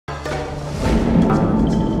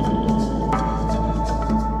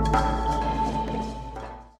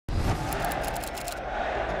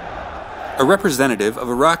A representative of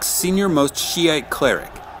Iraq's senior-most Shiite cleric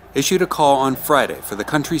issued a call on Friday for the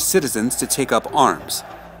country's citizens to take up arms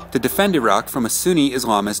to defend Iraq from a Sunni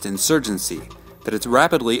Islamist insurgency that has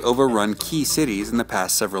rapidly overrun key cities in the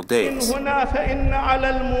past several days.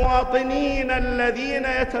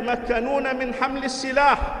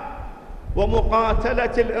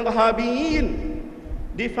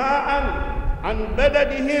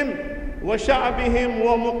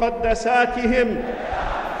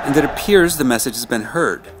 And it appears the message has been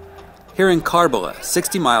heard. Here in Karbala,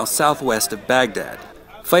 60 miles southwest of Baghdad,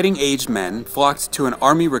 fighting-aged men flocked to an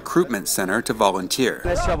army recruitment center to volunteer.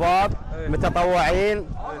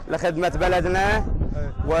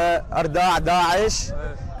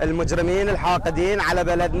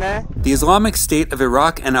 The Islamic State of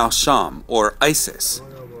Iraq and al-Sham, or ISIS,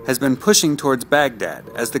 has been pushing towards Baghdad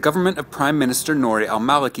as the government of Prime Minister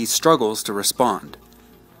al-Maliki struggles to respond.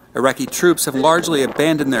 Iraqi troops have largely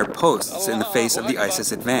abandoned their posts in the face of the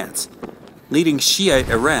ISIS advance, leading Shiite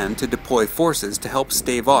Iran to deploy forces to help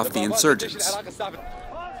stave off the insurgents.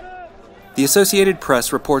 The Associated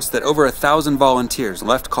Press reports that over 1,000 volunteers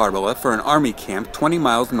left Karbala for an army camp 20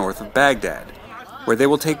 miles north of Baghdad, where they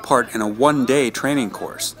will take part in a one-day training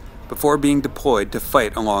course before being deployed to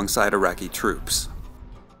fight alongside Iraqi troops.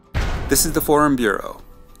 This is the Foreign Bureau,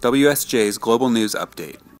 WSJ's Global News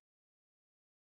Update.